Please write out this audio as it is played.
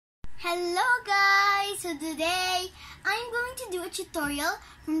Hello guys! So today, I'm going to do a tutorial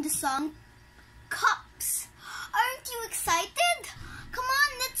from the song Cups. Aren't you excited? Come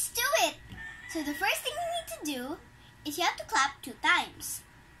on, let's do it! So the first thing you need to do is you have to clap 2 times.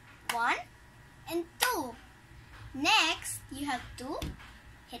 1 and 2. Next, you have to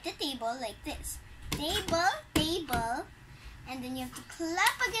hit the table like this. Table, table. And then you have to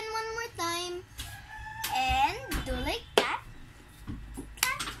clap again one more time. And do like that.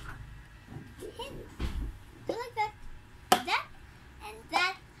 Do like that, that, and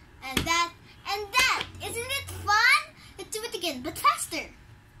that, and that, and that. Isn't it fun? Let's do it again, but faster.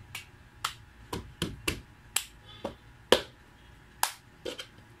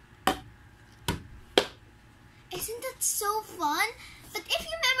 Isn't that so fun? But if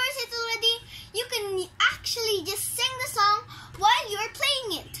you memorize it already, you can actually just sing the song while you're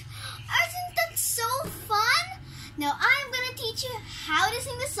playing it. Isn't that so fun? Now I'm going to teach you how to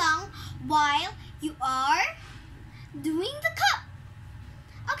sing the song while you are doing the cup.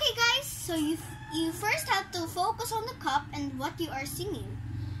 Okay guys, so you first have to focus on the cup and what you are singing.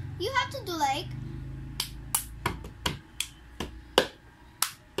 You have to do like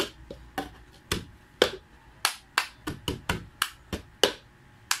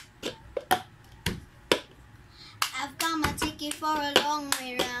I've got my ticket for a long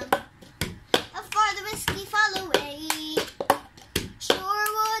way round. For the whiskey fall away. Sure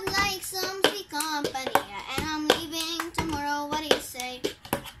would like some sweet company. And I'm leaving tomorrow, what do you say?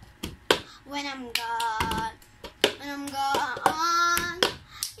 When I'm gone,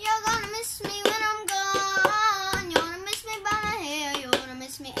 you're gonna miss me when I'm gone. You're gonna miss me by my hair, you're gonna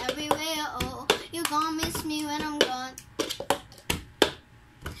miss me everywhere.